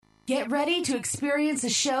Get ready to experience a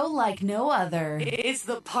show like no other. It's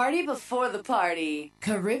the party before the party.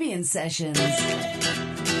 Caribbean Sessions.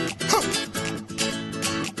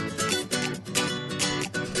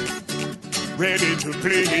 Ready to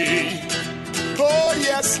play. Oh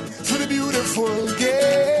yes, to the beautiful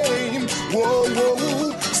game. Whoa,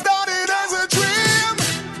 whoa. Started as a dream.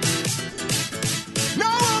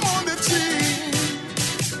 Now I'm on the team.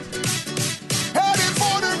 Headed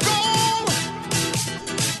for the goal.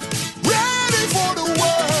 Ready for the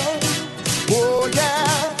world. Oh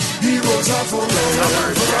yeah. Heroes are forever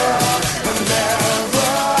and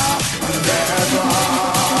ever and ever.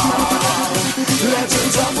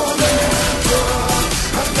 Legends are forever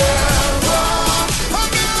and ever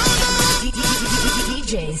and ever.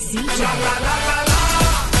 DJ CJ. La la la la la.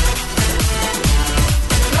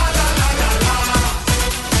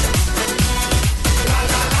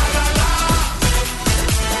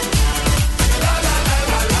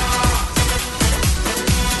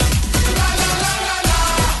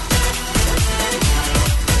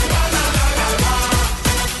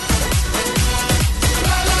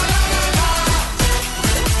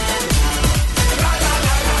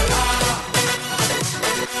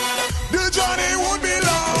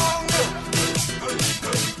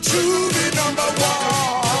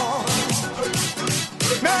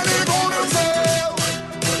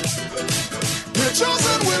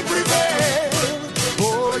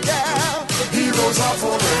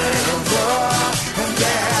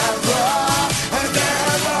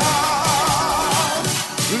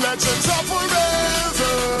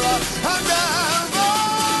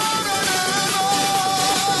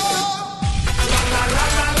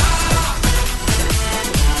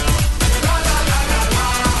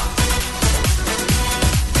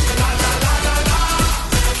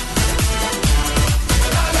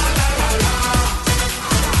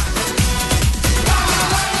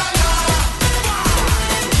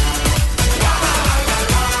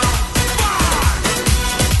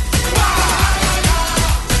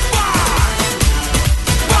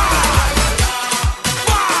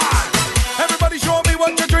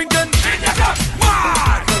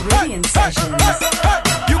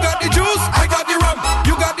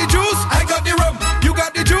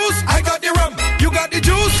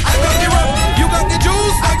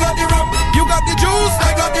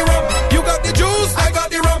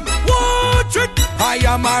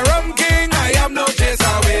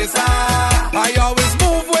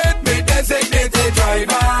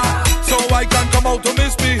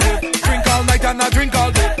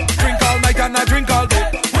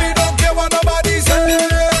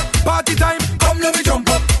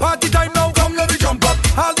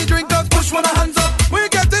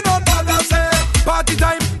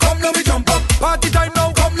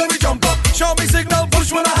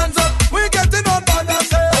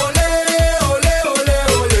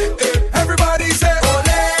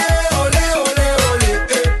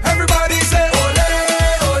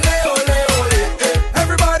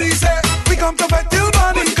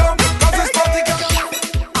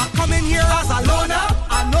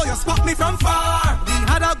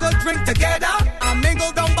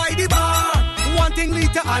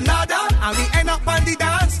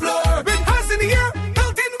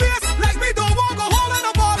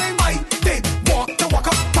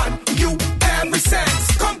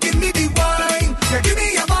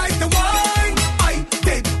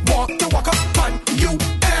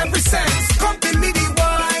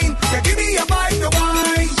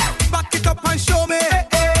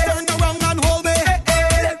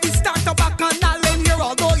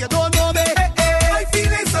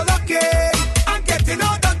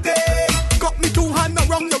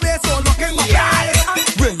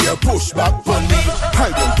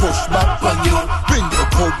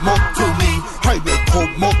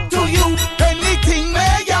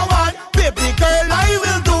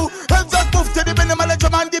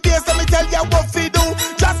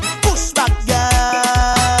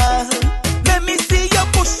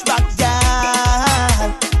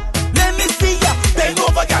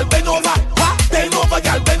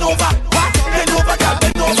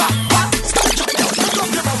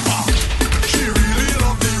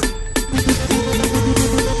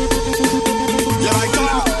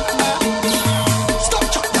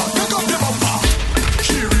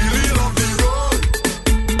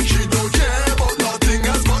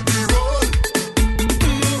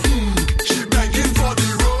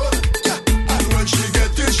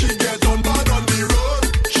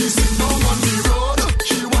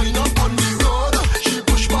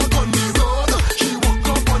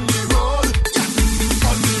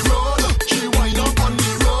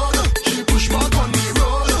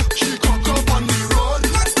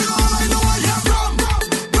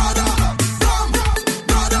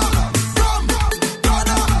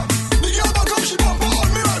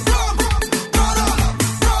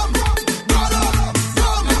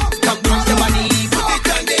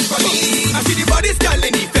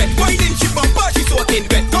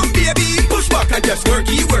 just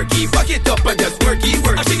worky, back it up and just worky.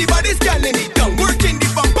 I see the body scanning it down, working the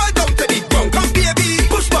bumper down to the ground. Come baby,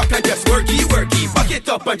 push back and just worky, back it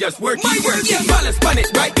up and just worky. Yeah. Balance pan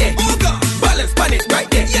it right there, oh God. Balance pan it right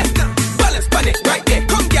there, yes. Balance pan it right there.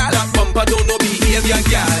 Come gal, that bumper don't know behavior,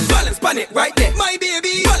 gal. Balance pan it right there, my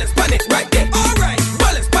baby. Balance pan it right there, alright.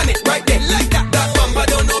 Balance pan it right there, like that. That bumper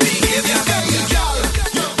don't know behavior. Hey, gal,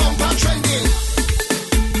 your bumper trending.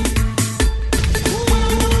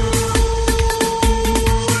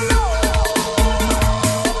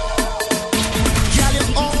 Gal,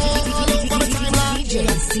 you're all over the timeline. Hey,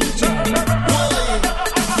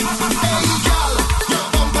 gal, your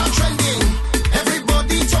bumper trending.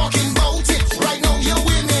 Everybody talking about it. Right now you're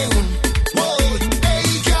winning. Whoa, hey,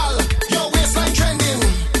 gal, your waistline trending.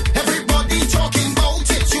 Everybody talking about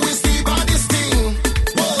it. You is the baddest thing.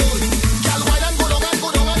 Whoa, gal, why don't go down and go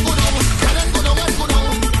down and go down? Why don't go down and go down?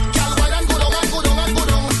 Gal, why don't go down and go down and go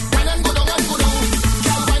down? Why don't go down and go down?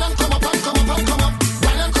 Gal, why don't come up and come up and come up?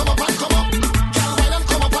 Why don't come up and come up? Gal, why don't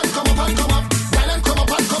come up and come up and come up? Why don't come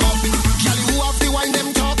up and come up? Gal, who have the wine them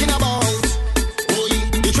talking about? Boy,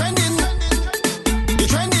 you trending. You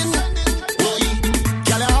trending. Boy,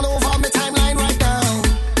 gal, all over my timeline right now.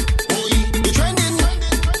 Boy, you trending.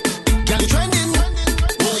 Gal, you trending.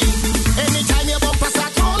 Boy, anytime your bumper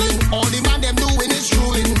start rolling, all the man them doing is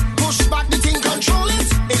drooling. Push back the thing, control it.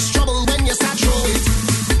 It's trouble when you start throw it.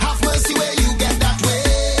 Have mercy where you get that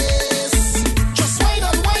waist. Just wine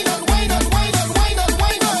on, wine on, wine on, wine on, wine on,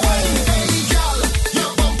 wine on, wine. Hey, gal,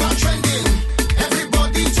 your bumper trending.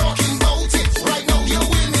 Everybody talking about it. Right now you're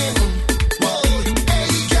winning. Whoa, hey,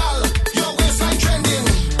 gal, your waistline trending.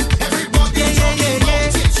 Everybody talking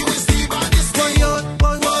about it. You is the baddest thing.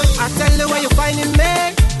 I tell you where you finding me,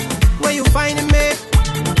 where you finding me.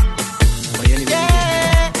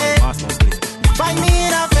 Yeah, find me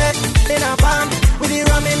in a bed, in a van, with the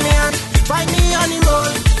rum in me hand. Find me on the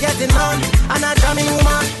road, getting on, and a jamming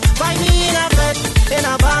woman. Find me in a bed, in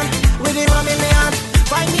a van, with the rum in me hand.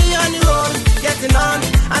 Find me on the road, getting on,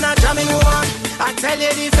 and a jamming woman. I tell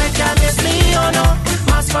you the fed can't miss me, oh no.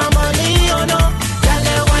 Mass family, oh no. Tell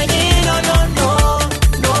you whining, oh no, no,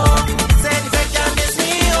 no. Say the fed can't miss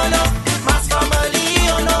me, oh no. Mass family,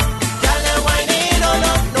 oh no. Tell you whining, oh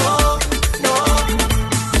no, no, no.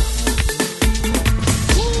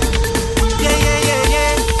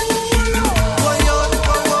 Yeah. Boy, yo.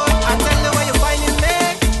 I tell you where you finding me,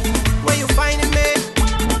 where you finding me.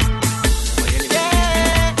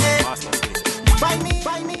 Yeah. Find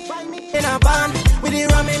me in a van with the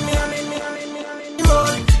rum in me.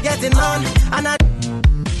 Road, getting on, and I.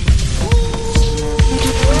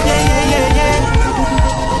 Yeah.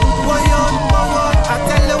 Boy, yo. I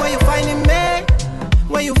tell you where you finding me,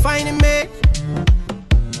 where you finding me.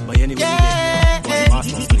 Yeah.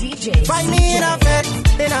 Find me in a bed,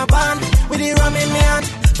 in a van, with the rum in me hand.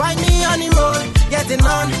 Find me on the road, getting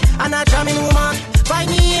on, and a jamming woman. Find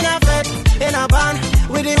me in a bed, in a van,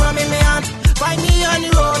 with the rum in me hand. Find me on the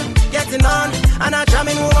road, getting on, and a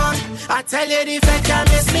jamming woman. I tell you the fed can't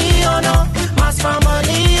miss me, oh no. Mass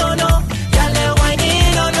family, oh no. Girl, they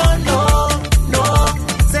whining, oh no, no.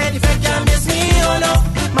 Say the fed can't miss me, oh no.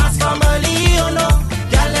 Mass family, oh no.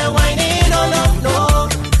 Girl, they whining, oh no,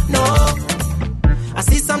 no. I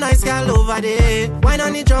see some nice girl over there, wine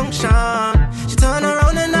on the junction. She turn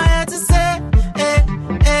around and I had to say, hey.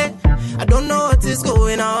 I don't know what is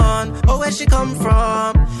going on or where she come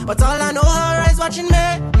from, but all I know, her eyes watching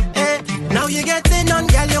me. Now you getting on,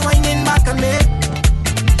 girl, you whining back on me.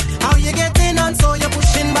 How you getting on, so you're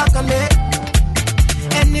pushing back on me.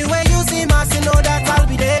 Anyway you see mass, you know that I'll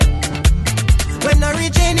be there. When I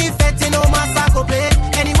reach any fete, you know mass I go play.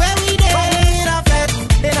 Anywhere we there, find me in a fete,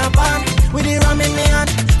 in a van, with the rum in me hand.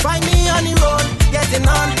 Find me on the road, getting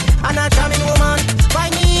on, and a jamming woman.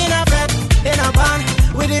 Find me in a fete, in a van,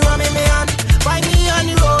 with the rum in me hand. Find me on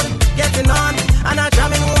the road, getting on, and a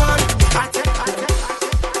jamming woman.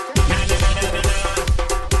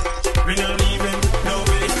 We don't even know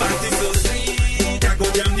where it's party so sweet. I go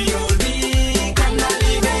jam the whole week. I'm not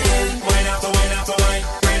leaving. Wine after wine after wine,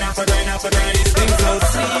 wine after wine after wine. This thing so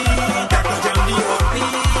sweet. I go jam the whole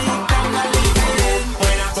week. I'm not leaving.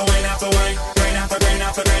 Wine after wine after wine, wine after wine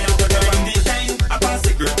after wine after wine. From the time I pass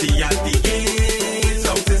security at the gate,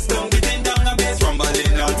 sound system beating down the bass,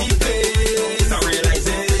 rumbling out the place. I realize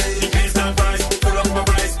it. The place stand price, full of my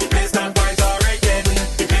price. The place stand price, alright then.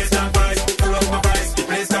 The place stand price, full of my price. The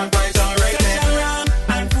place stand price.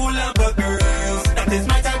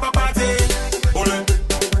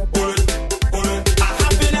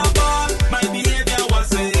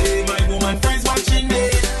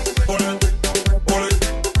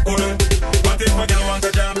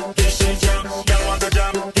 Jam.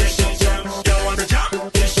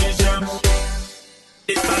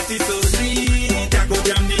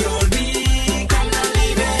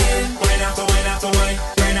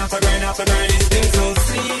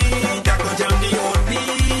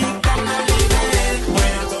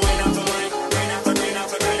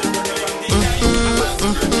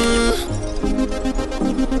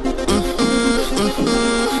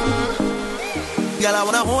 Girl, I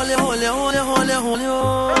wanna hold you, hold you, hold you, hold you, hold you.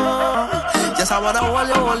 Yes, I wanna hold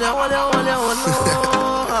you, hold you, hold you, hold you, hold you.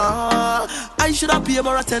 I should have paid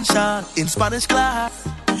more attention in Spanish class,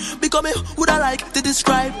 because me would I like to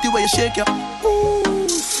describe the way you shake your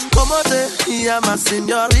Como te llamas,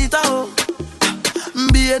 señorita, oh.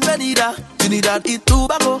 Bienvenida, Trinidad y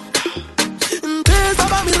Tobago. Te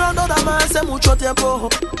estaba mirando nada más hace mucho tiempo.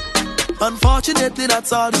 Unfortunately,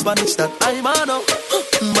 that's all the Spanish that I know.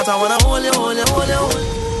 But I wanna hold you, hold you, hold you, hold you.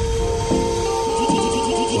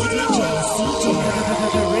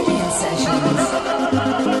 DJ Caribbean Sessions.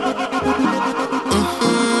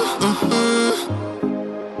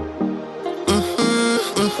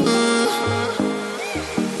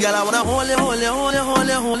 Girl, I wanna hold you, hold you, hold you, hold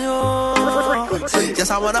you, hold you.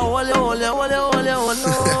 Yes, I wanna hold you, hold you, hold you, hold you, hold you.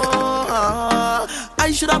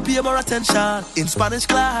 I should have paid more attention in Spanish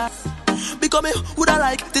class, because me would I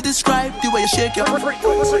like to describe the way you shake your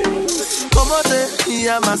Como te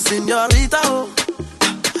llamas, señorita, oh.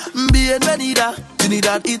 Bienvenida,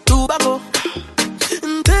 Trinidad y Tobago.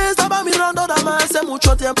 Te estaba mirando nada más hace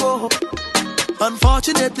mucho tiempo.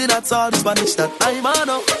 Unfortunately, that's all the Spanish that I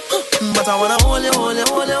know. But I wanna hold you, hold you,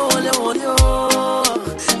 hold you, hold you, hold you.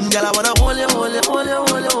 Girl, I wanna hold you, hold you, hold you,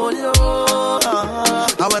 hold you, hold you.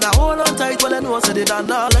 I wanna hold on tight while I know I said it and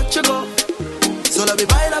not let you go. So let me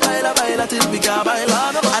baila, baila, baila till we can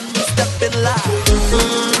baila and we step in line.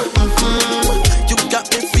 You got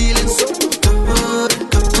me feeling so good,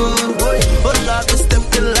 good, boy. Oh Lord, we step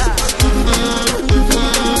in line.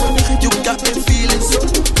 You got me feeling so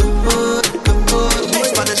good, good. Hey,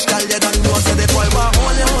 Spanish girl, you don't know, so the boy want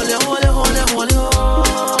hold you, hold you, hold you, hold you, hold you.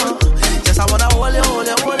 Yes, I wanna hold you, hold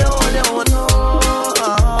you, hold you, hold you, hold you.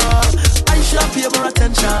 I should pay more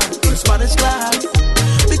attention in Spanish class,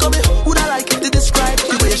 because me would I like to describe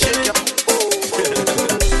the way you shake your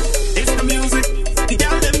It's the music. The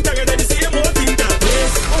girl them tired of the same old thing.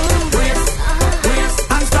 Brace, brace, brace.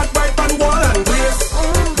 And start right on the wall and brace,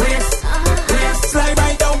 brace, brace. Slide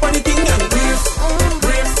right down on the thing and brace,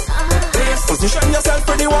 brace, brace. Position yourself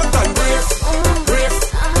for the walk and brace, brace.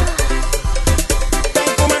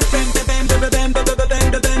 Bend, come and bend, bend, bend, bend, bend, bend,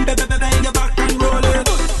 bend, bend, bend, bend, your back and roll it.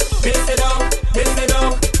 Brace it out, brace it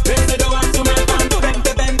out, brace it out and to my band. Bend,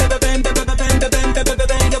 bend, bend, bend, bend, bend, bend, bend, bend,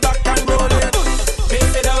 bend, your back and roll it.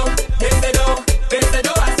 Brace it out, brace it out, brace it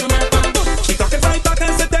out and to my band. She talking right back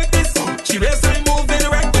and say take this. She raise and move in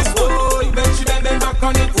reckless. Oh, when she bend back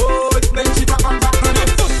on it. Oh, when she back on it.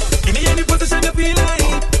 Give me any position you feel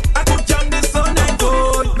like. I could jam this all night.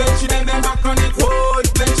 Oh, when she bend back on it. Oh,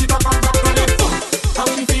 when she back on it. How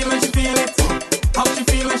she feel when she feel it? How she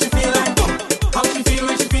feel when she feel it? How she feel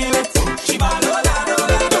when she feel it? She ball oh la la la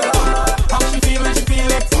la. How she feel when she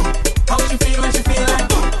feel it? How she feel when she feel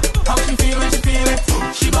it? How she feel when she feel it?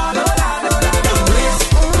 She ball oh la la la la. Brace,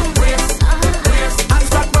 brace, brace. And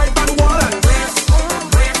start right on the wall and brace,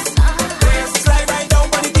 brace, brace. Slide right down on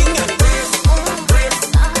the thing and brace, brace,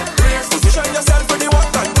 brace. Position yourself for the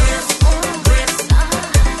walk and brace, brace.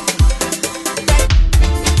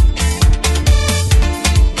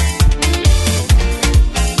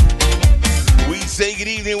 We say good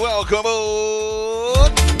evening, welcome on.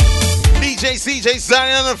 DJ CJ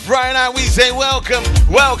signing on a Friday night. We say welcome,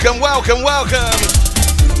 welcome, welcome, welcome.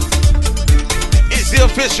 It's the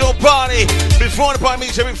official party before the party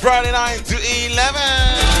meets every Friday night to 11.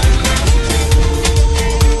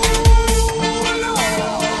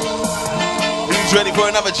 Who's ready for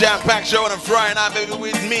another jam-packed show on a Friday night, baby,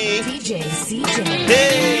 with me? DJ CJ.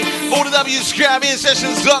 Hey, all the W's,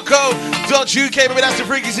 caribbeansessions.co.uk, baby, that's the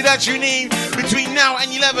frequency that you need between now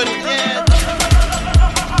and 11. Yeah.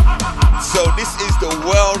 So this is the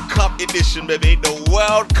World Cup edition, baby, the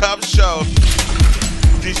World Cup show.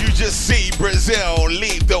 Did you just see Brazil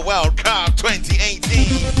leave the World Cup 2018?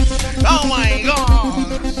 Oh my God!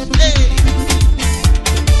 Hey.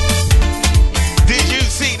 Did you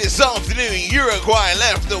see this afternoon Uruguay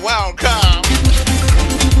left the World Cup?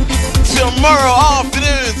 Tomorrow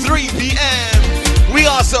afternoon, 3 p.m., we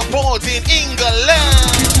are supporting England.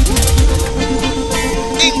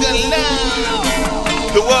 England.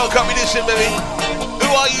 The World Cup edition, baby.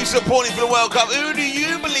 Who are you supporting for the World Cup? Who do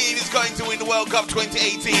you believe is going to win the World Cup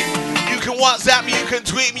 2018? You can WhatsApp me, you can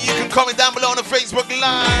tweet me, you can comment down below on the Facebook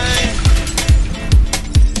Live.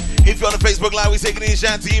 If you're on the Facebook Live, we're taking a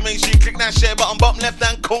shout to you. Make sure you click that share button, bottom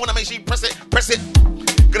left-hand corner. Make sure you press it, press it.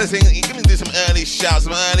 Gonna say, gonna do some early shouts,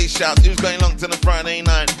 Who's going along to the Friday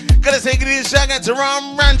night? Gonna say, give you a shout out to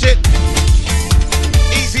Ron Ranjit.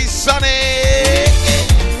 Easy Sonny.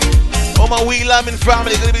 All my Wee Lemon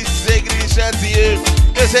family, gonna be saying a shout to you.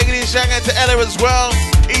 Gonna say, give you a shout out to Ella as well.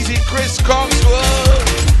 Easy Chris Cox. Whoa.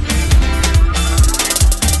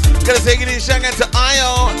 Gonna say good evening, shout out to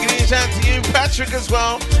Io. Good evening, shout out to you, Patrick, as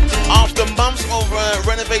well. After months of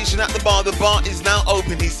renovation at the bar is now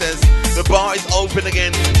open, he says. The bar is open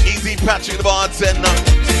again. Easy Patrick, the bartender.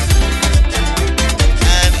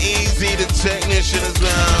 And Easy, the technician, as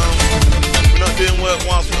well. We're not doing work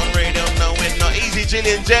whilst we're on radio. No, we're not. Easy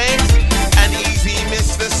Gillian James. And Easy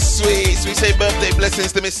Mr. Sweet. So we say birthday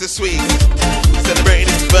blessings to Mr. Sweet. Celebrating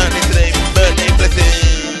his birthday today. Birthday blessings.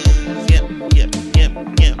 Yep.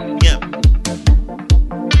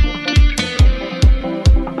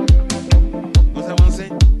 What's that one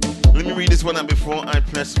saying? Let me read this one out before I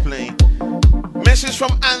press play. Message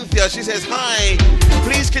from Anthea. She says, hi.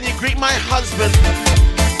 Please can you greet my husband,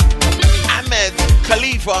 Ahmed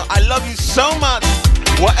Khalifa. I love you so much.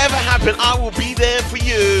 Whatever happened, I will be there for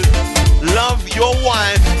you. Love, your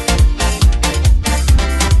wife.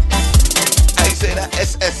 How you say that?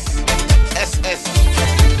 SS.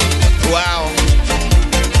 Wow.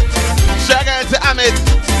 Shout out to Ahmed.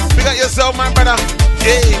 Pick up yourself, my brother.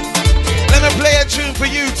 Hey. Let me play a tune for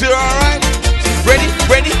you too, alright? Ready?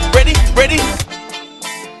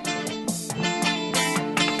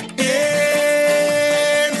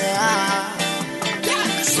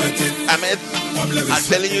 Ahmed, I'm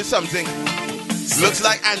telling you something. Looks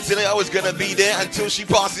like Antonia was gonna be there until she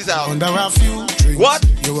passes out. Under a few drinks. What?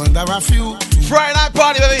 You under a few. Friday night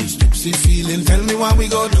party, baby. See feeling, tell me what we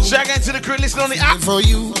gonna do. Shout out to the crew listening on the app. For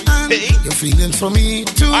you and Hey. your feelings for me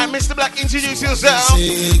too. Alright, Mr. Black, introduce yourself.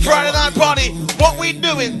 Say, Friday night party. What we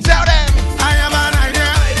doing? Tell them. I have an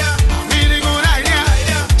idea, really good idea.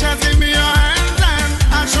 Just give me your hand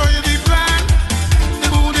and I'll show you the plan. The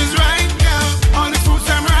mood is right, girl. All the fruits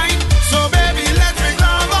are right. So baby, let's make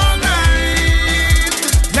love all night.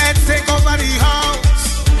 Let's take over the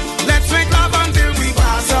house. Let's make love until we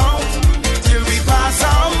pass out. Till we pass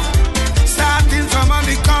out. Starting from on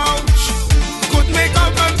the couch. Could make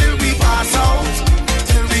up until we pass out.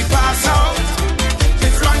 Till we pass out.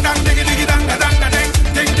 It's run down, diggy diggy dang da dang da dang.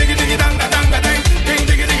 Ding diggy diggy dang da dang da dang. Ding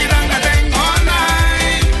diggy diggy dang da dang all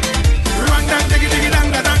night. Run down, diggy diggy dang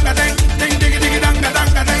da dang da dang. Ding diggy diggy dang da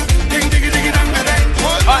dang da dang. Ding diggy diggy dang da dang.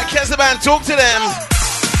 Alright, Kezaban, talk to them.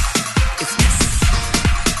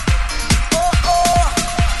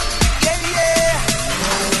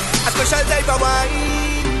 A special type of wine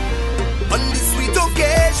on this sweet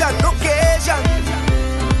occasion.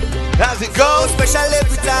 How's it go? Special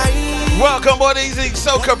every time. Welcome, buddies.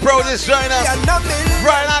 Soca Pro just join us.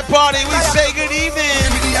 Friday night party. We say good evening.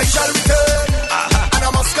 Give me the I shall return, and I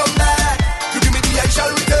must come back. You give me the I shall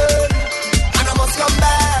return, and I must come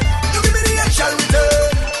back. You give me the I shall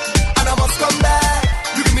return, and I must come back.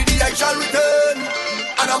 You give me the I shall return,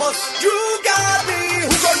 and I must. You got me.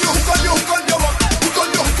 Hook on you, hook on you, hook on your up. Hook on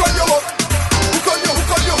you, hook on your up. Hook on you, hook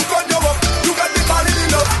on you, hook on your up. You got me falling in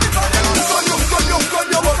love. Hook on you, hook on you, hook on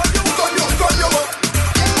your up. Hook on you, hook on your up.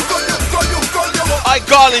 Hook on you, hook on you, hook on your up. Alright,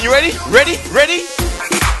 Garland, you ready? Ready?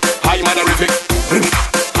 I manorific,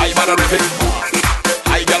 I manorific,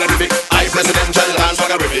 I galerific, I presidential and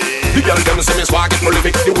swaggerific. The girl them say me swag it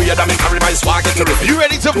prolific. The way that me carry my swag it terrific. You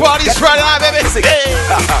ready to party this Friday night, baby? Hey.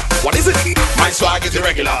 What is it? My swag is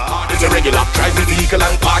irregular, hard is irregular. Drive the vehicle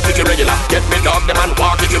and park it irregular. Get me dog them and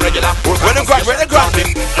walk it irregular. When the grab.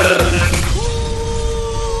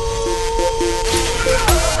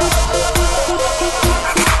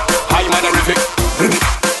 I manorific,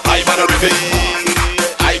 I manorific,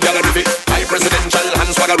 I galerific, I presidential and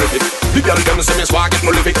swaggerific. The girl them say me swag it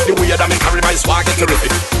prolific. The way that me carry my swag it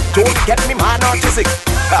terrific. Don't get me mad artistic.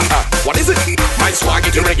 What is it? My swag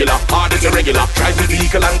is irregular, hard is irregular. Drive the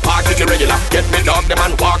vehicle and park it irregular. Get me dog them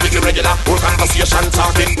and walk it irregular. Whole conversation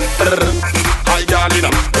talking. I darling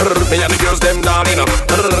up. Me and the girls them darling up.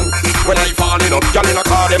 When I falling up, y'all in a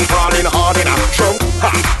car them crawling hard enough. Drunk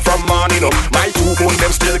from morning up. My two phone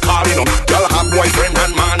them still calling up. Y'all have boyfriend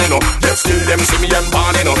and man up. Yet still them see me and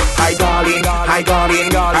balling up. Hi darling, hi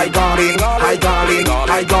darling, hi darling, hi darling,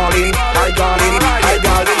 hi darling, hi darling, hi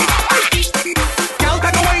darling.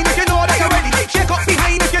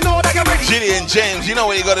 Gillian James, you know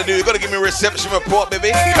what you gotta do. You gotta give me a reception report,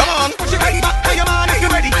 baby. Come on.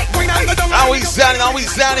 Are we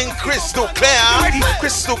sounding crystal clear?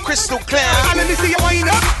 Crystal clear. And let me see you wind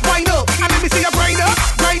up, and let me see you grind up,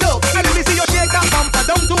 and let me see you shake that bumper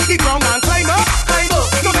down to the ground and climb up.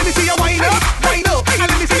 No, let me see you wind up, and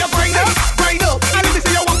let me see you grind up, and let me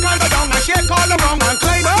see you walk all the down and shake all around and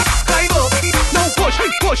climb up. Now push,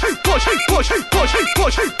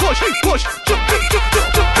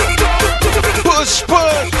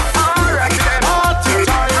 Push.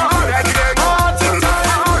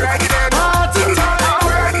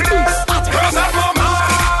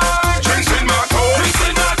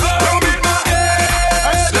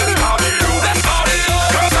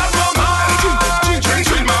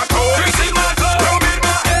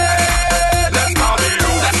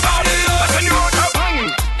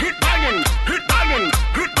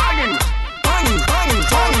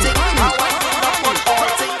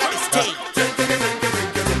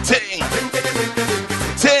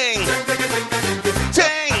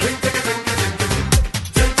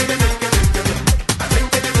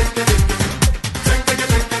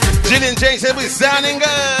 said we're sounding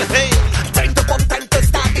good. Hey. Time to come, time to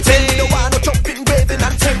start the thing. You want to jump in, waving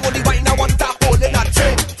and sing. Only wine I want that holding that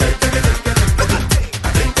thing.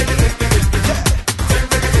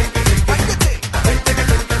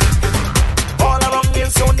 All around me,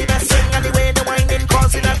 so the best thing. And the way the winding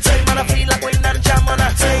causing that thing. Man, I feel like wind and jam on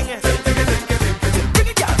that thing. Bring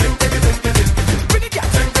it down. Bring it down.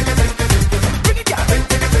 Bring it down.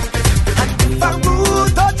 And if I'm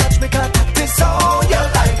rude, don't judge me, 'cause that is how you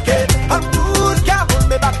like it. I'm rude, can't hold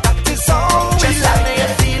me back, that is how we like it.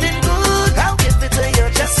 You're feeling good, I'll give it to you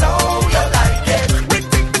just so you like it. Bring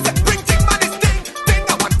thing, man, this thing,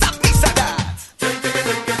 I want that piece of that.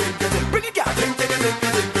 Bring it down.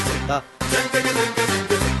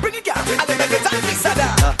 Bring it down, and then make it that piece of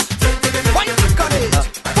that. Wind back on it,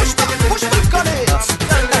 push back on it. Don't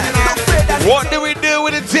afraid that What do we do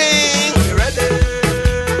with the thing? you ready?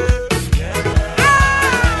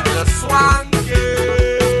 The swan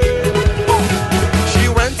girl. She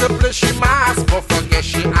went to play she mask, but forget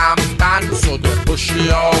she armband. So they push she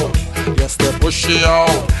out. Yes, they push she out.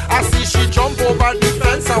 I see she jump over the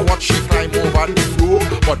fence and watch she climb over the roof,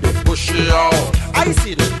 but they push she out. I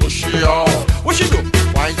see they push she out. What she do?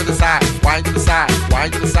 Wind to the side, wind to the side,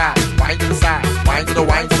 wind to the side, wind to the side, wind to the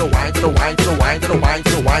wind to the wind to the wind to the wind to the wind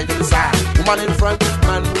to the wind to the side. Woman in front,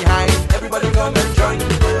 man behind. Everybody come and join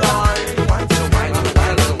the line. Wind to the wind to the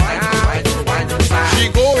wind to the wind to the wind to the wind to the side. She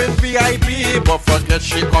go in VIP, but forget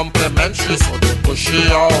she complimentary, so they push she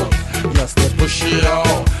out. Yes, they push she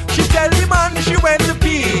out. She tell the man she went to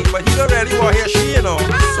pee, but he don't really want to hear she, you know.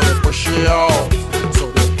 So they push she out.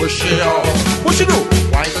 So they push she out. What she do?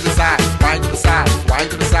 Wind to the side, wind to the side, wind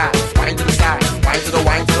to the side, wind to the side, wind to the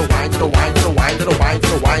wind to the wind to the wind to the wind to the wind to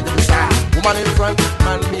the wind to the side. Woman in front,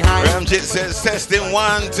 man behind. Ramjit says testing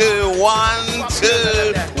 1, 2, 1,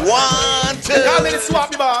 2, 1, 2. How many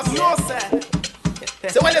swap me, boss? No, sir.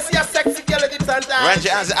 So when you see a sexy girl at the time, Ramjit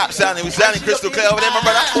has it up sounding. We're sounding crystal clear over there, my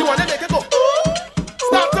brother. you want to make it go. Ooh.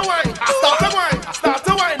 Start to wine. Start to wine. Start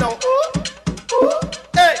to wine now. Ooh. Ooh.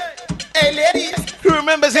 Hey, ladies. Who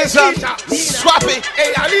remembers this song? Swappy.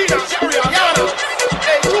 Hey, Alina. Yana.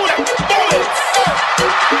 Hey, Julia. Boys.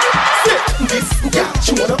 This girl,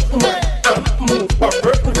 she wanna wine and move her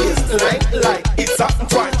waistline like it's a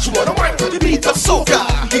twine. She wanna wine to the beat of soca.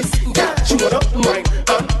 This girl, she wanna wine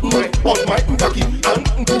and wine on my cocky and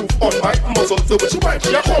move on my muscle. So when she wine,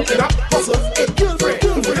 she a come in a hustle. Hey,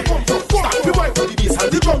 girlfriend, where you come from? Start the wine to the bass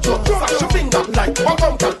and the drum drum. Slash your finger like a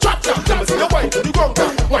gum girl. Drop down, let me see you wine to the gum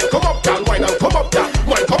girl. Wine come up, girl, wine and come up, girl.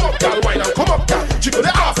 Wine come up, girl, wine and come up, girl. Jiggle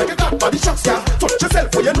the ass like you got body shots, girl. Touch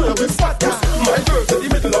yourself for you know you will spot, girl. My girl to the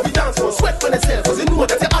middle of the dance floor. Sweat on yourself 'cause you know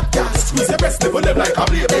that you're hot, girl. Squeeze your breast, nipple them like a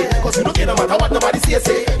baby. 'Cause you don't care no matter what nobody say.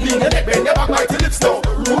 Lean your neck, bend your back, bite your lips now.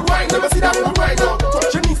 Rude wine, never see that rude wine now.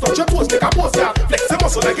 Touch your knees, touch your toes, make a pose, girl. Flex your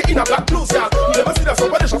muscle like you're in a black blues, girl. Never see that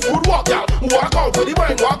somebody just good walk, girl. Walk out with the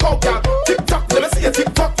wine, walk out, girl. Tick tock, let me see a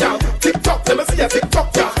tick tock, girl. Tick tock, let me see a tick tock,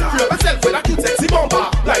 girl. Free up yourself with a cute sexy bumper.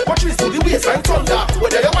 Like what trees to the waistline thunder.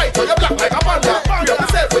 Whether you're white or you're black like a panda. Free up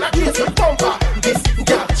yourself with a cute sexy bumper. This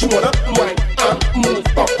girl, she wanna wine and move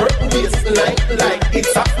up her waistline like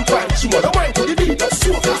it's a twine. She wanna wine to the beat of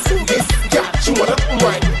soca. This girl, she wanna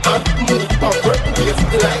wine and move up her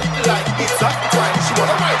waistline like it's a twine. She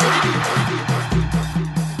wanna wine to the beat.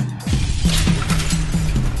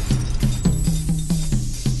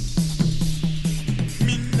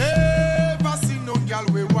 Me never see no girl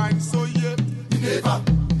we wine so yeah. Me never.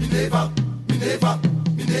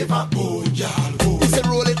 Oh girl, oh. Me say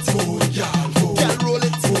roll it, Oh girl, oh. girl roll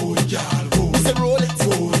it, Oh girl, oh. me say roll it,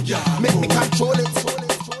 Oh girl, make me control it.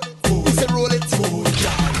 Me say roll it, Oh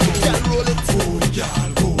girl, oh. girl roll it, Oh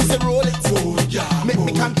girl, oh. me say roll it, Oh girl, make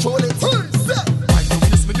me control it. wine up,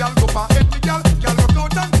 yes, me girl, go for head, me girl, girl, rock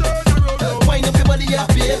out and turn around now. Wind up your body, yeah,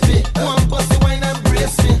 baby. One bust the wine and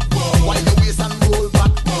brace me. Wind your waist and roll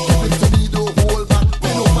back. Give it to me, don't hold back.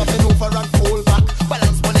 Bend over and fall back.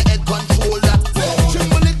 Balance on the head, control that.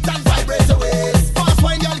 Tremble it and vibrate your waist. Fast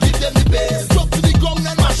wine, y'all give them the bass. Drop to the ground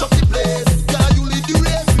and mash up the place. Girl, you lead the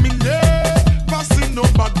race. Me never see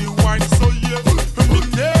nobody wine so yeah. Me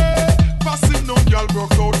never see no girl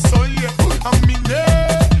broke out so yeah. And me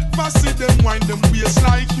never see them wine them waist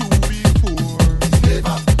like you before.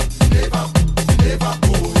 Never.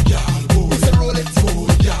 Oh girl, oh. We say roll it. Oh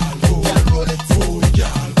girl, oh. Girl, roll it. Oh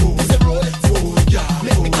girl, oh. We say roll it. Oh girl,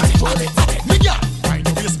 Make me control it. Me girl. wine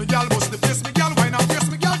up, yes, me girl, bust the face, me girl, wine up, yes,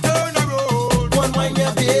 me girl, turn around. One wine,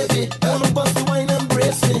 yeah, baby. One bust the wine and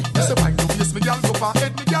brace me. You say wine up, yes, me girl, go for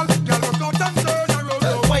head, me girl, girl, rock out and turn around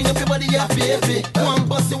now. Wind up your body, yeah, baby. One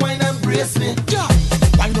bust the wine and brace me. Yeah.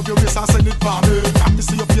 Wind up your waist and send it for me. Can me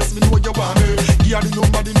see your face, me know you want me. Give her the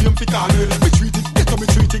number, the name fi call me. Me treat it better, me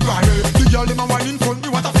treat it grimy. The girl girl them a wine in front me.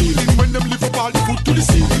 What a feeling when them lift up all the foot to the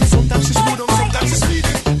ceiling. Sometimes she slow down, sometimes she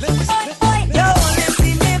speeding.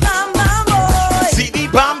 See me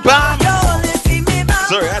bam bam.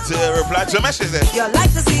 Sorry, I had to reply to a message there. You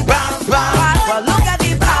like to see bam bam. Well, look at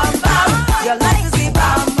the bam bam. You like to see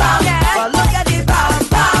bam bam. Well, look at the bam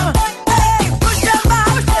bam. Hey, push them back.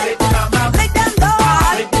 Lick them down.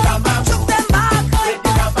 Choke them back.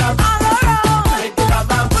 All around.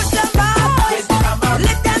 Push them back.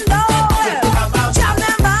 Lick them down. Jam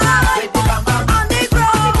them back. On the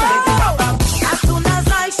ground. As soon as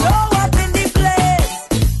I show up in the place,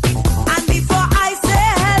 and before I say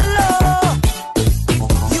hello,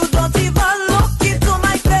 you don't even look into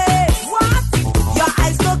my face. What? Your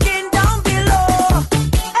eyes looking down below.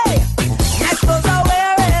 Hey, nice clothes are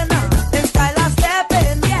wearing, them style are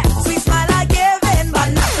stepping. Sweet smile are giving, but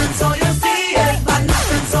nothing so you see it. But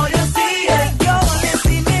nothing so you see it. You only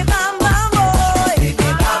see me bam bam boy.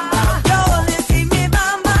 You only see me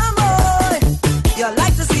bam bam boy. You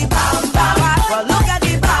like to see bam bam. Well, look at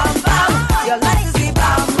the bam bam. You like to see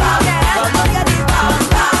bam bam. Well, look at the bam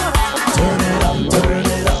bam.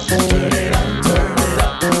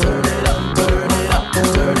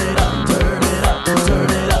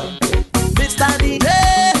 Mr. DJ,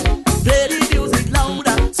 play the music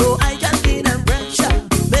louder so I can give them pressure.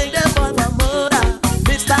 Make them fall for murder.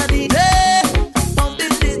 Mr. DJ, pump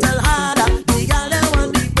it little harder. The girl them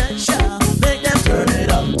want the pressure. Make them turn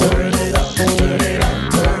it up, turn it up, turn it up,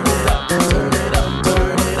 turn it up, turn it up,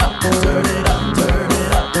 turn it up, turn it up, turn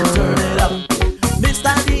it up, turn it up.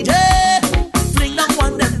 Mr. DJ, fling down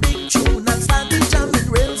one them big tune and start the jamming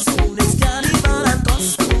real soon. It's carnival and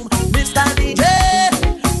costume. Mr. DJ,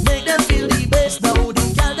 make them feel the bass now. The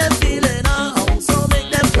girl them feeling now. So make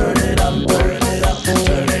them turn it up, turn it up,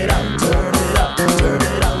 turn it up, turn it up, turn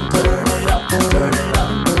it up, turn it up, turn it up.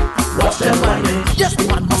 Watch them whining. Yes, the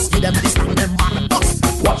one must give them this and them one bust.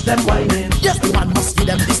 Watch them whining. Yes, the one must give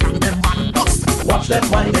them this and them one bust. Watch them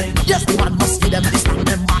whining. Yes, the one must give them this and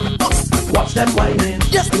them one bust. Watch them whining.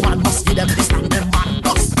 Yes, the one must give them this and them one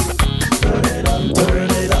bust. Turn it up, turn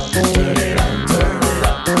it up, turn it up, turn it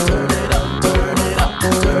up, turn it up, turn it up,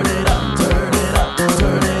 turn it up, turn it up,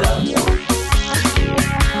 turn it up.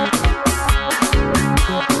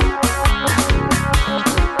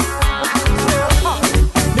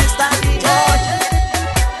 Mr. DJ,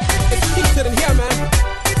 It's keep sitting here, man.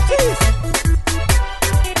 Jeez.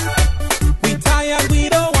 We tired, we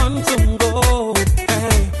don't want to go.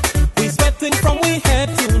 Hey. We sweating from we head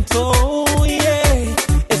to toe.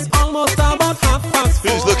 Yeah. It's almost about 4:30.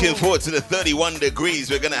 Who's looking forward to the 31 degrees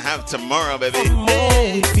we're gonna have tomorrow, baby?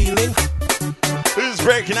 More feeling. Who's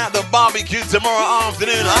breaking out the barbecue tomorrow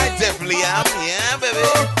afternoon? I definitely am. Yeah, baby.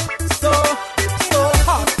 So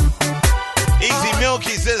hot. Easy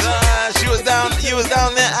Milky says you was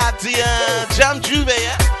down there at the Jam Juve,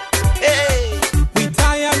 yeah? Hey. We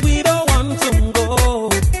tired, we don't want to go.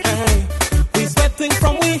 Hey. We sweating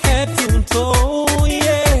from we head to toe.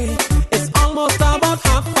 Yeah. It's almost about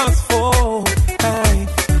 4:30. Hey.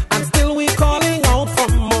 And still we calling out for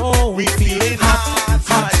more. We feeling hot,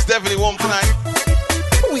 hot. It's definitely warm tonight.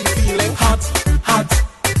 We feeling hot, hot,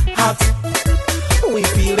 hot. We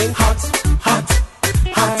feeling hot, hot,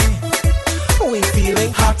 hot. We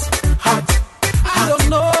feeling hot, hot. I don't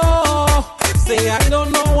know. Say I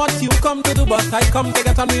don't know what you come to do, but I come to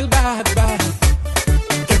get on real bad, bad.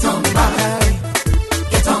 Get on back.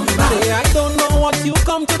 Get on back. Say I don't know what you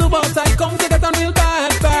come to do, but I come to get on real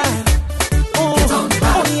bad, bad. Oh, Get on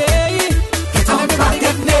back. oh yeah. Get on And everybody back.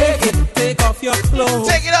 get naked. Take off your clothes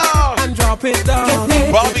Take it off. and drop it down.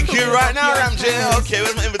 Barbecue right now, Ramjay. Okay,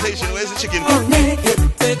 where's my invitation? Where's the chicken?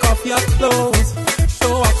 Take off your clothes,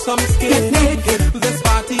 show off some skin. This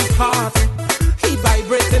party's hot, he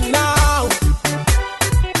vibrating now.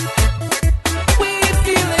 We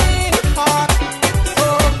feeling hot,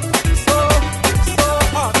 so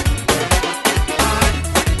hot.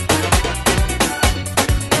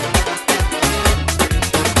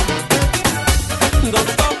 Don't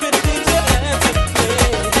stop it, DJ, let it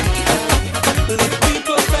play. Let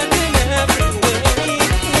people spending every way.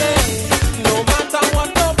 Yeah. No matter what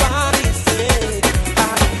nobody say,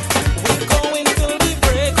 we going till the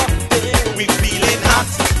break of day. We feeling hot.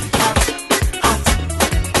 Hot, hot.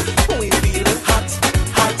 We feeling hot,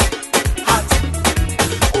 hot, hot.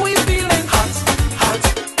 We feeling hot, hot,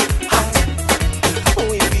 hot.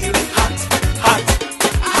 We feeling hot, hot.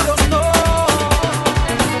 I don't know.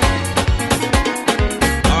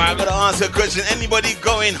 Alright, I'm gonna answer a question. Anybody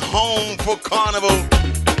going home for Carnival?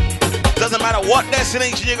 Doesn't matter what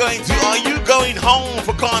destination you're going to. Are you going home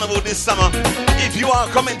for Carnival this summer? If you are,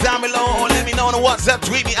 comment down below or let me know on the WhatsApp.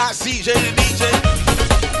 Tweet me at CJ the DJ.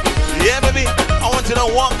 Yeah, baby. I want to know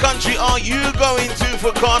what country are you going to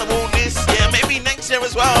for Carnival this year? Maybe next year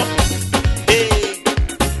as well. Hey.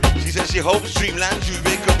 She says she hopes Dreamland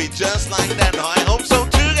Juve could be just like that. I hope so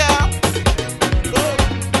too, girl.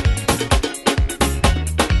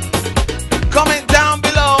 Comment down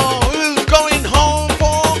below. Who's going home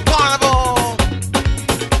for Carnival?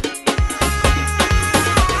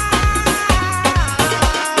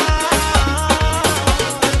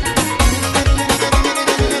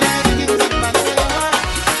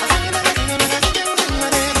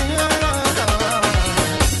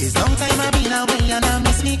 It's long time I've been away and I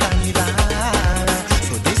miss me carnival.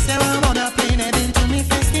 So this year I'm on a plane heading to me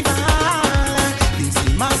festival. Please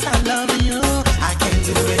see my son, love you. I can't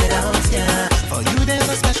do it without ya. For you there's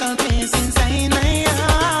a special place inside my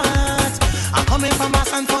heart. I'm coming from my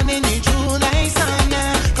son for the July sun.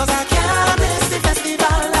 Cause I can't miss the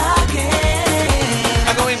festival again.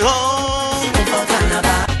 I'm going home For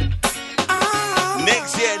carnival.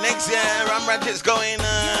 next year. Ram Ratchet's going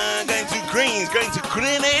to Greens, going to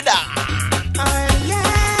Grenada.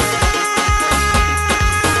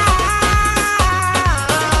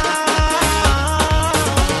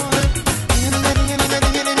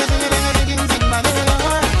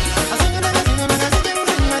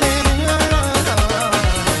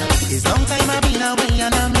 It's long time I've been away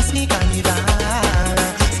and I miss me carnival.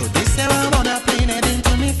 So this year I'm on a plane heading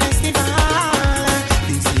to me festival.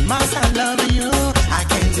 Please see my son, love you. I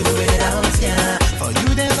can't do it without ya. For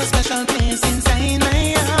you there's a special place inside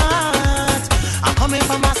my heart. I'm coming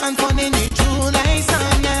from my son for the July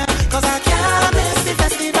sun. Cause I can't miss the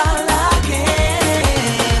festival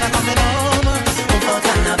again. I'm coming home for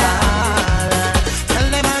carnival. Tell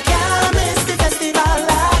them I can't miss the festival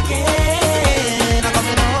again. I'm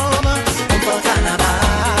coming home for carnival.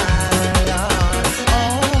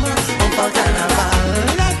 Home for carnival.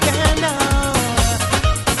 Let them know.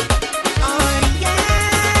 Oh yeah.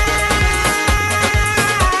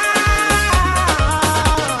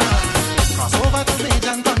 Cross over to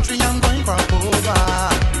Bajan country, I'm going crop over.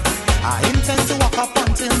 I intend to walk up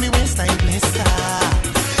until me waistline blister.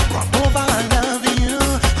 Crop over, I love you.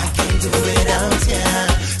 I can't do it without ya.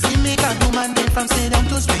 See me got woman day from stadium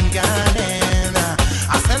to Spring Garden.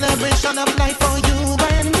 A celebration of life for you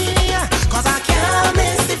and me. Cause I can't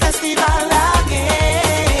miss the festival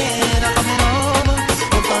again. I'm coming home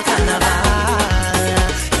for carnival.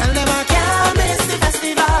 Tell them I can't miss the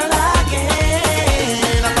festival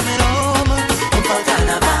again. I'm coming home for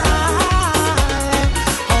carnival.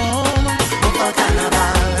 Home for carnival.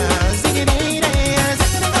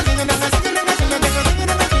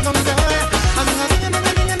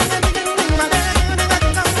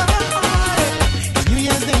 It's New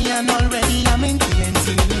Year's Day and already I'm in TNT.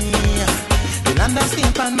 The land of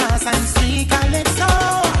steam and mass and sweet calypso.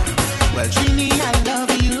 Well, Trini, I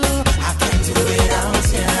love you. I can't do it without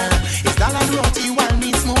ya. It's Dal and Roti, while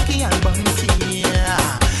me Smokey and Bunty.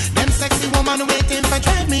 Them sexy woman waiting for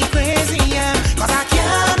drive me crazy. Cause I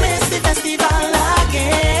can't miss the festival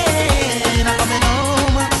again. I'm coming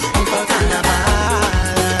home for carnival.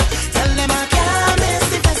 Tell them I can't miss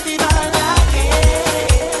the festival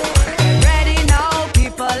again. Ready now,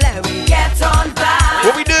 people, let we get on back.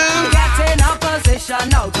 What we do? Get in a position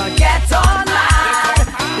now to get on back.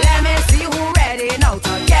 Let me see who ready now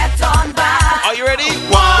to get on back. Are you ready?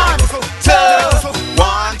 1, 2,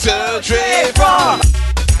 1, 2, 3, 4.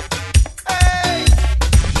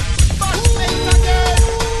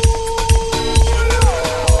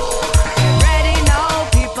 Ready now,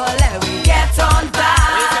 people, let we get on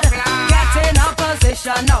back. Get in a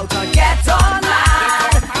position now to get on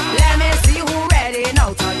back. Let me see who ready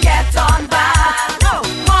now to get on back. No,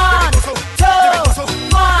 1, 2,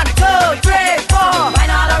 1, 2, 3, 4.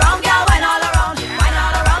 Wine all around, girl, wine all around. Wine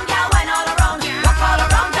all around, girl, wine all around. Walk all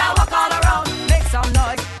around, girl, walk all around. Make some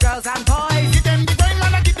noise, girls and boys. Give them the grind,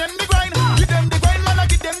 man, I give them the grind. Give them the grind, man, I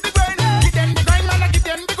give them the grind. Give them the grind, man, I give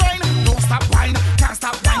them the grind. Don't stop whine, can't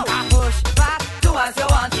stop whine. Push back, do as you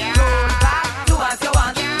want. Roll back, do as you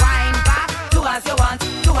want. Wind back, do as you want.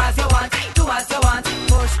 Do as you want. Do as you want.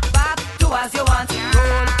 Push back, do as you want.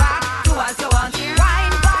 Roll back, do as you want.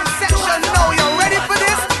 Wind back, do as Section, you now want. you ready for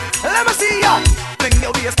this? Let me see ya. Fling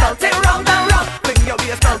your waist, Belt it round and round. fling your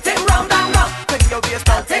waist, Belt it round and round. fling your waist,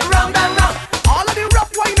 Belt it round and round. all of the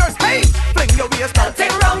rough whiners, hey.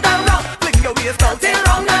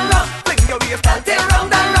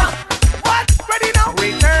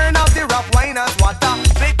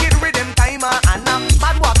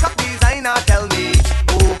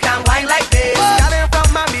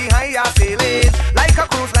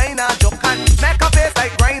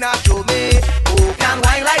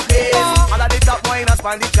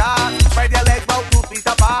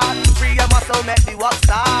 make the walk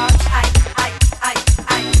start.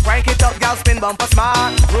 Crank it up, girl, spin bumper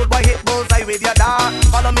smart. Road boy hit bullseye with your dart.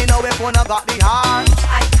 Follow me now if one got the heart.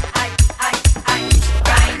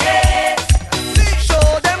 Grind it.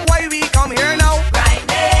 Show them why we come here now. Grind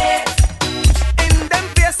it. In them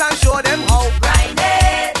face and show them how. Grind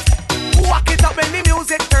it. Walk it up when the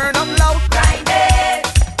music turn up loud. Grind it.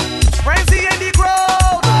 Frenzy in the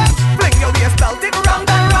crowd. Fling your waist, belt it round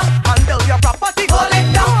and round. Handle your property, hold it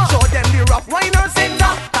down. Show them the rock winers in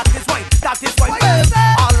town. That is why.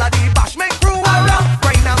 All of the bash make crew around.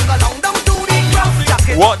 Grind and go long down to the ground.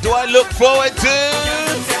 Jacket. What do I look forward to?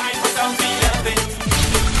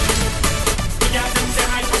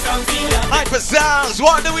 Hyper Sounds,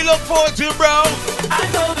 what do we look forward to, bro? I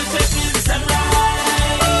know the session is sunrise.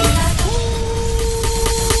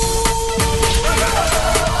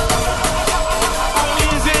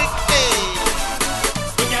 Music, hey.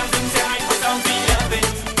 We got them say hyper sound, we love it.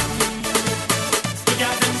 We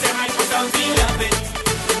got them say hyper sound, we love it.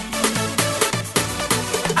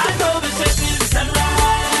 I know the session is sunrise.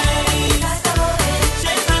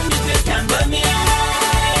 Shake and music can burn me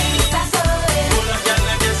eyes. Pull a girl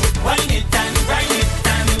and just wine it and grind it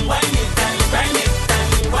and wine it and grind it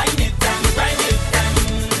and wine it and grind it and.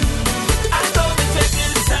 I know the session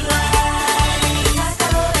is sunrise.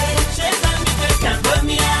 Shake and music can burn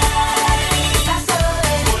me eyes.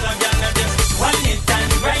 Pull a girl and just wine it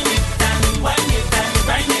and grind it and wine it and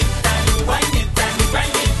grind it and wine it and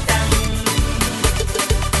grind it and.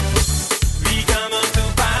 We come out to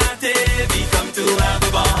party, we come to have a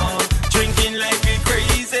ball, drinking like we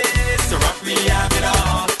crazy, so rock we have it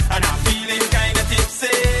all, and I'm feeling kinda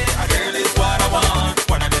tipsy. A girl is what I want,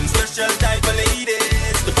 one of them special type of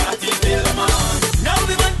ladies, the party till I'm on. Now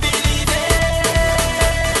we won't believe it,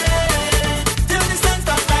 till the sun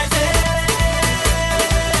starts rising,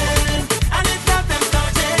 and it's got them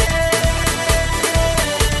starting,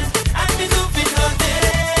 and we do feel nothing.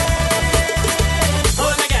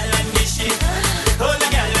 Hold a gal and dish it, hold a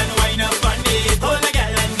gal and wine up on it, hold a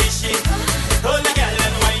gal and dish it, hold a gal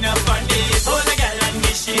and wine up on it, hold a gal and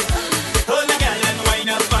dish it, hold a gal and wine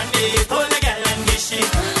up on it, hold a gal and dish it,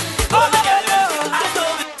 hold a gal and I know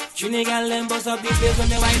it. Trini gal them bust up the place when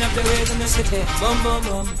they wind up the ways in the city. Boom boom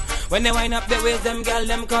boom. When they wind up the ways, them gal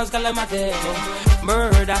them cause calamity.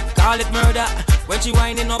 Murder, call it murder. When she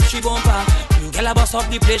winding up, she bumper. Gal a bust up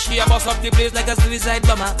the place, she a bust up the place like a suicide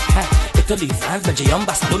bomber. Italy, France, Belgium,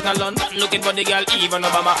 Barcelona, London, looking for the gal, even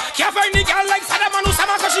Obama. Can't find the gal like Saddam and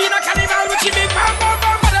Osama, cause she in a carnival with she big bam bam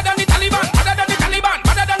bam. Better than the Taliban, better than the Taliban,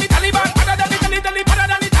 better than the Taliban, better than the Taliban, better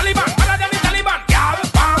than the Taliban, better than the Taliban. Gal,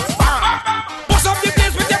 bam bam. Bust up the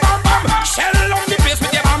place with the bam bam. Shell on the place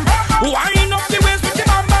with the bam bam. Wind up the waist with the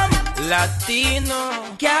bam bam. Latino,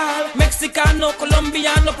 gal, Mexicano,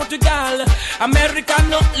 Colombiano, Portugal,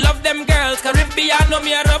 Americano, love them girls, Caribbeano,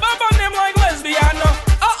 me a rub up on them like lesbiano.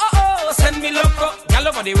 Oh oh oh, send me loco, gal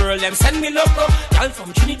over the world, them send me loco, gal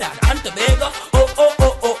from Trinidad and Tobago. Oh oh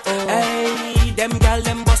oh oh oh. Hey, them gal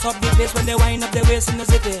them bust up the place when they wind up their waist in the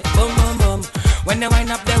city. Boom boom boom. When they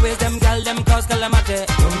wind up their waist, them gal them cause calamity.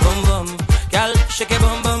 Boom boom boom. Gal shake it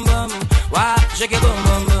boom boom boom. Wah shake it boom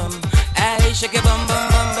boom boom. Hey shake it boom boom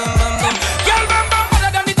boom boom boom boom. Gal bam bam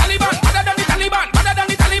better than the Taliban, better than the Taliban, better than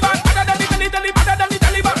the Taliban, better than the Taliban, better than the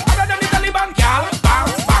Taliban, better than the Taliban. Gal bam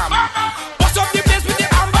bam. Bust up the place with the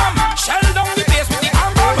bam bam. Shell down the place with the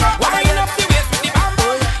bam bam. Wind up the waist with the bam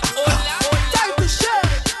bam. Time to share.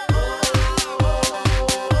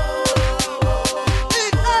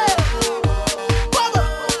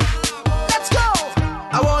 Let's go.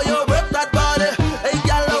 I want you to rip that body. Hey,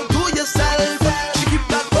 girl, out to yourself. She keep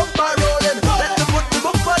that bumper rolling. Let the put the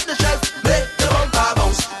book on the shelf. Make the bumper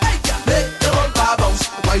bounce. Make the bumper bounce.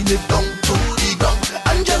 Wind it down to the ground.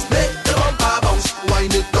 And just make the bumper bounce.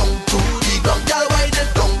 Wind it down to the ground. Girl, wind it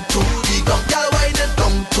down to the ground. Girl, wind it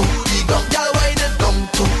down to the ground. Girl, wind it down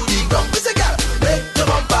to the ground. Listen, girl, make the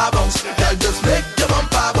bumper bounce. Girl, just make the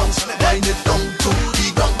bumper bounce. Wind it down to the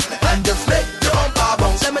ground. And just make the bumper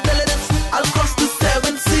bounce. Let me tell you this. I'll cross the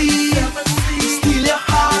 7 seas. Steal your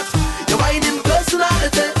heart. Your whining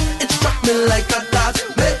personality. It struck me like a dart.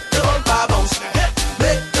 Make the bumper bounce.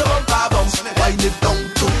 Make the bumper bounce. Wind it down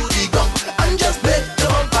to the ground. And just make the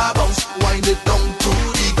bumper bounce. Wind it down to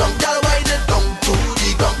the ground. Girl, wind it down to the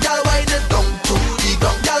ground. Girl, wind it down to the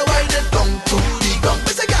ground. Girl, wind it down to the ground.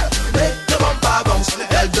 Listen, girl, make the bumper bounce.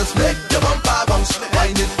 Girl, just make the bumper bounce.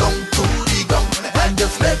 Wind it down to the ground. And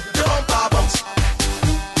just make the bumper bounce.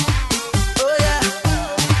 Oh yeah.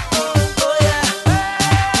 Oh yeah.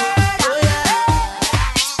 Oh yeah.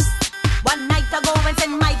 One night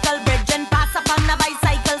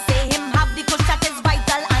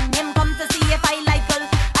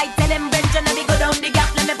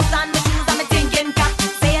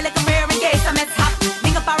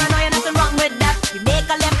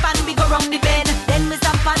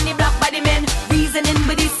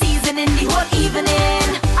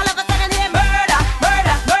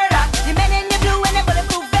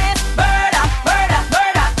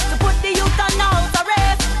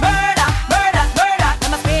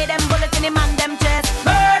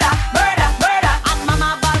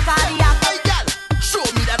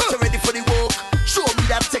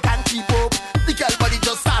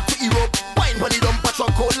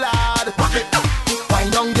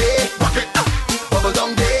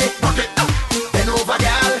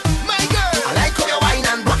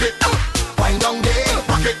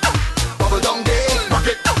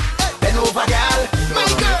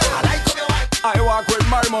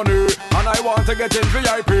my money, and I want to get in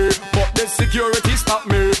VIP, but the security stop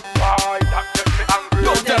me. Why? That gets me angry.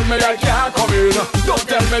 Don't tell me I can't come in. Don't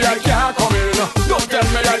tell me I can't come in. Don't tell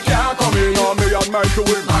me I can't come in. Oh, me and Michael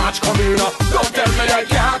will match come in. Don't tell me I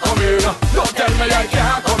can't come in. Don't tell me I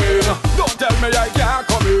can't come in. Don't tell me I can't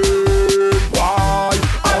come in. Why?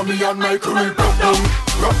 Oh, me and Michael will broke down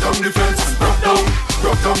the fence, broke down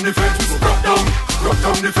the fence, broke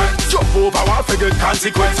down the fence. Jump over one for good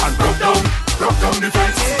consequence and broke down the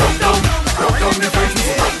fence, broke down the fence,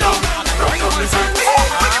 broke down the fence.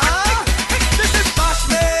 This is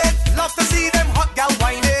Bashman. Love to see them hot gal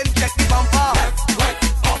whining. Check the bumper.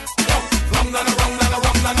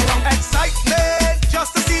 Excitement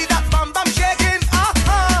just to see that bam bam shaking.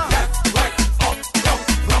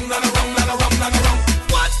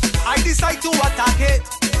 What? I decide to attack it.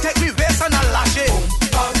 Take me waist and I lash it.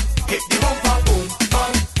 Boom, hit the bumper, boom,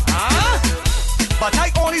 bang. But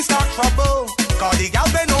I only start trouble. Cause the gal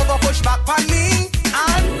bend over, push back on me.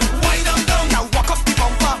 And wind them down. Now walk up the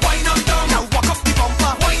bumper. Wind them down. Now walk up the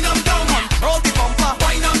bumper. Wind them down. Control the bumper.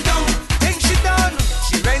 Wind them down. Think she done.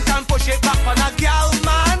 She went and push it back on a gal,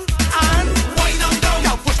 man. And wind them down.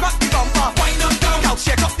 Now push back the bumper. Wind them down. Now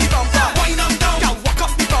shake up the bumper. Wind them down. Now walk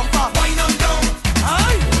up the bumper. Wind them down.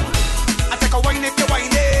 I take a wine if you're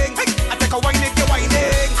whining. I take a wine if you're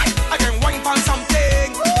whining. I can wine on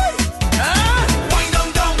something. Wind them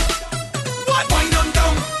down. What? Wind them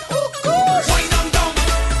down. Wind them down.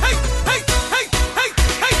 Hey, hey, hey, hey,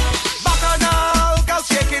 hey. Bacchanal, girl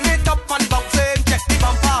shaking it up and bouncing. Check the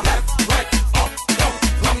bumper. Left, right, up, down.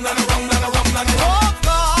 Rum, la, la, rum, la, la, rum, la, la, rum. Oh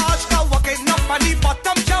gosh, girl walking up on the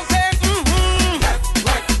bottom jumping. Left,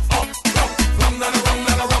 right, up, down. Rum, la, la, rum,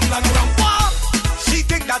 la, la, rum, la, la, rum. What? She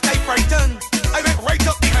think that I frightened. I went right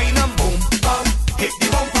up behind them. Boom, bang. Hit the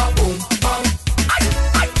bumper. Boom, bang.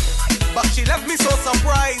 But she left me so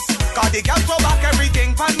surprised. Cause the girl throw back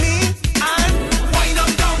everything for me. And wind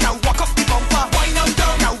them down. Now walk up the bumper. Wind them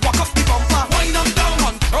down. Now walk up the bumper. Wind them down.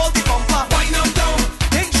 Control the bumper. Wind them down.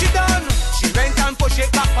 Think she done. She went and push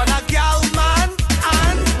it back on a gal, man.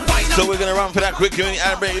 And wind them So we're gonna run for that quick community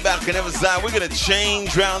and bring it back on the other side. We're gonna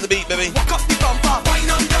change round the beat, baby. walk up the bumper. Wind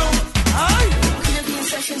them down. Caribbean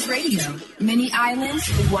Sessions Radio. Many islands,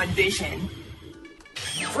 one vision.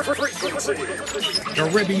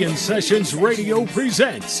 Caribbean Sessions Radio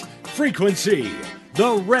presents Frequency,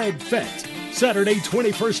 the Red Fete, Saturday,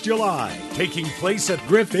 21st July, taking place at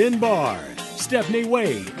Griffin Bar, Stepney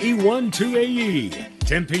Way, E12AE.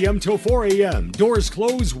 10 p.m. till 4 a.m. Doors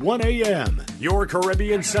close 1 a.m. Your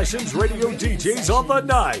Caribbean Sessions Radio DJs on the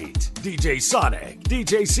night. DJ Sonic,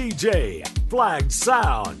 DJ CJ, Flagged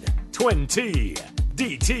Sound, Twin T,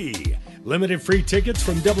 DT. Limited free tickets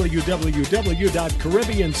from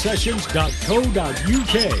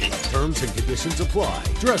www.caribbeansessions.co.uk. Terms and conditions apply.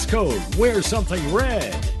 Dress code, wear something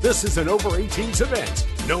red. This is an over 18s event.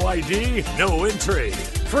 No ID, no entry.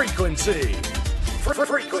 Frequency.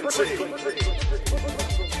 Frequency.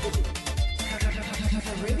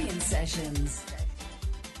 Caribbean Sessions.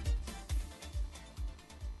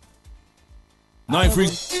 9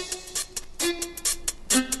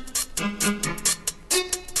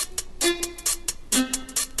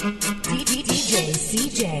 DJ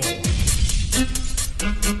CJ.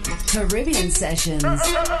 Caribbean Sessions.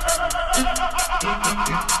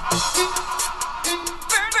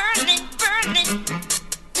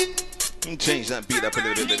 Change that beat up a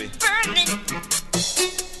little bit, baby.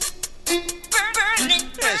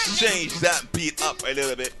 Let's change that beat up a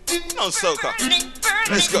little bit. No soca.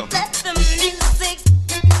 Let's go. Let the music.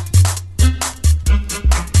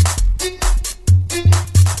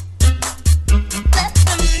 Let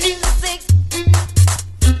the music.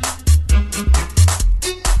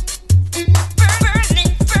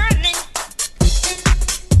 Burning, burning.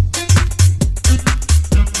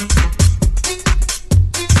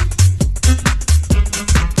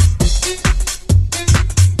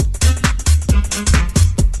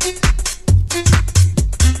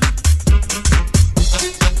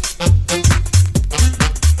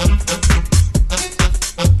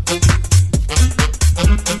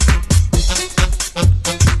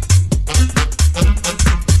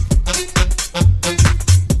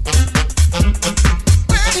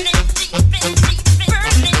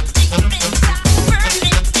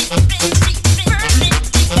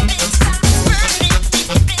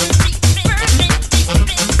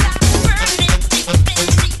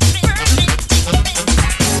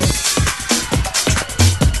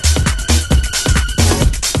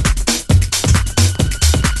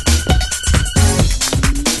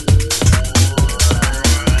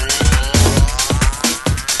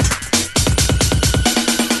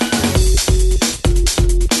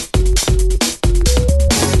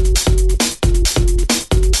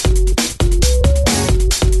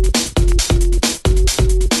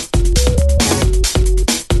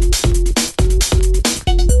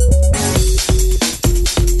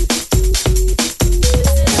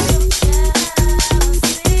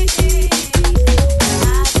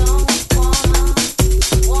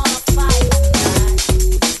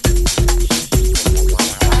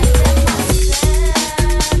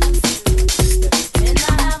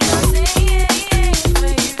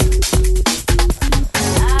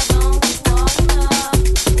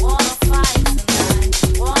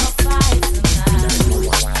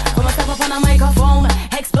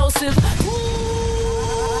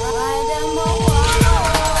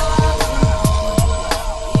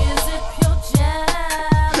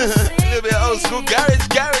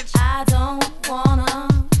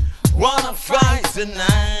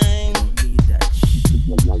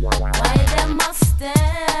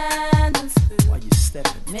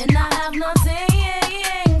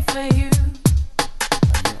 nothing for you.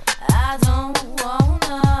 I don't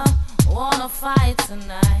wanna fight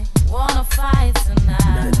tonight. Wanna fight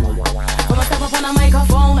tonight. When I step up on a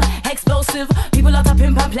microphone, explosive. People out to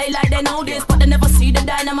pimp and play like they know this, but they never see the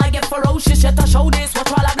dynamite get ferocious. Yet I show this,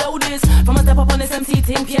 watch while I blow this. From a step up on this MC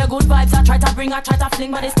team, yeah, good vibes. I try to bring, I try to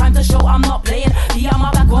fling, but it's time to show I'm not playing. Yeah,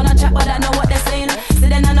 I'm back on a chat, but I know what they're saying. So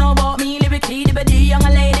then I know about me lyrically, the body young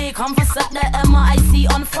lady. Come for set the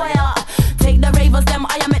MIC on fire. Take the ravers, them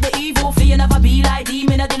I am at the evil. For you never be like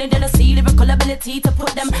demon. I didn't see lyrical ability to put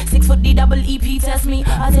them 6 foot D double EP test me.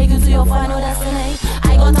 I take you to your final destiny.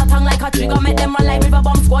 I got a tongue like a trigger, make them run like river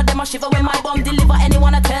bomb squad. Them a shiver when my bomb deliver.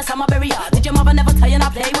 Anyone a test, I'm a barrier. Did your mother never tell you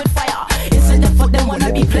not play with fire? It's in the foot, them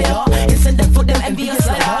wanna be player. It's in the foot, them envious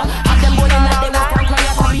slayer. Have them boiling like they was punk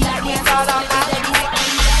player. To be like the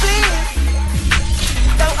Please,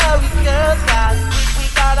 don't always girls, guys. We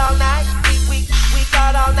got all night. We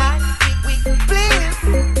got all night. Please,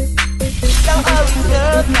 don't always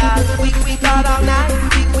girls, guys. We got all night.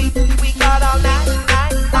 We got all night.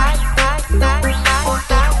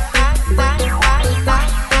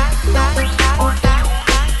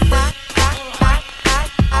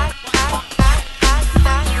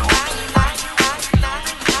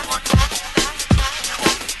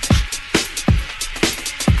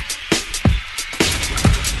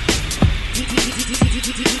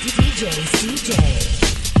 CJ.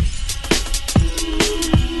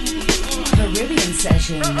 Caribbean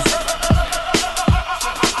Sessions.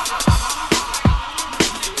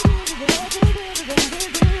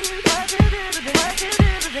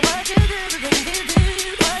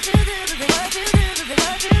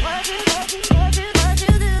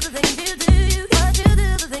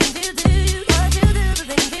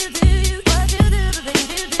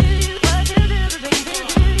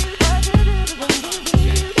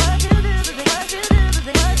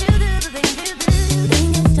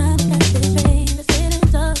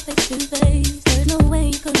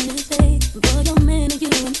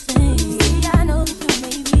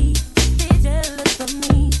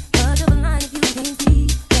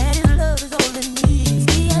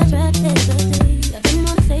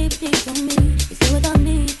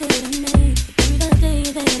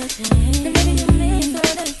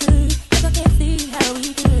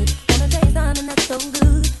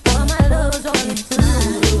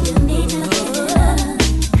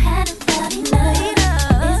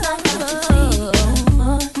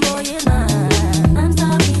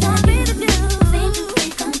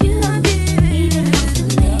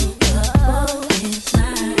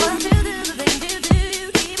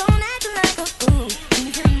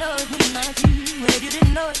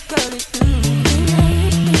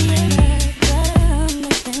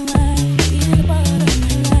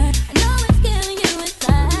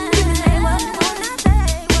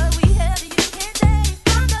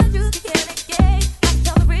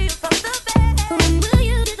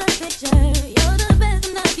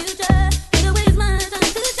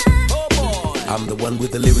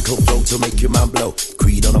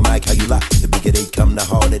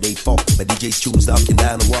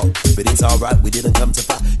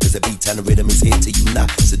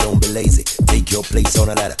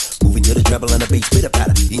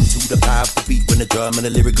 And the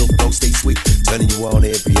lyrical flow stay sweet, turning you on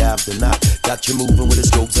every after night. Got you moving with the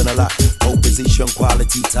strokes and a lot. Pole position,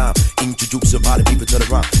 quality time. Introduce a lot of people to the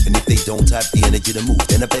rhyme. And if they don't have the energy to move,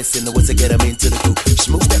 then the best in the world to get them into the groove.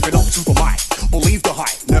 Smooth stepping up to the mic, believe the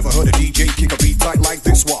hype. Never heard a DJ kick a beat tight like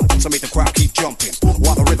this one. To make the crowd keep jumping,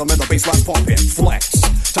 while the rhythm and the bass line's pumping. Flex,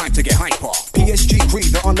 time to get hyper. PSG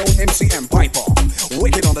Creed, the unknown MCM Piper.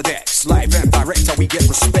 Wicked on the decks, live and direct, how we get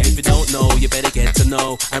respect. If you don't know, you better get to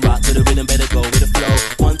know. And rock to the rhythm, better go with the flow.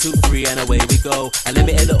 1, 2, 3, and away we go. And let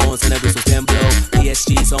me hit the horns and the whistles can blow.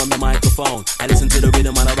 PSG's on the microphone. I listen to the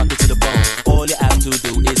rhythm and I rock it to the bone. All you have to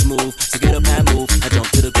do is move. So get up and move and jump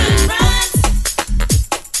to the groove.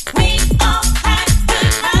 We all have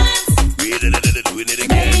good times. Doing it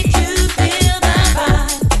again. Make you feel the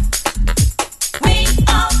vibe. We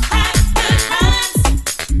all have good times.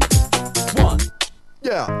 One.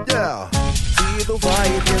 Yeah. Feel the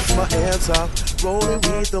vibe is my answer. Rolling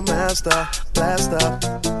with the master, blaster.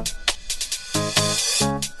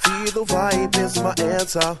 Feel the vibe is my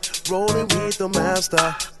answer. Rolling with the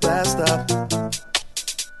master, blaster.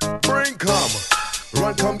 Bring come,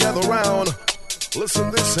 run come gather round. Listen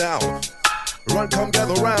this sound. Run come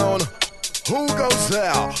gather round. Who goes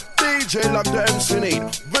there? DJ like the MC Need.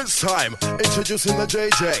 This time introducing the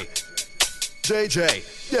JJ. JJ,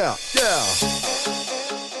 yeah.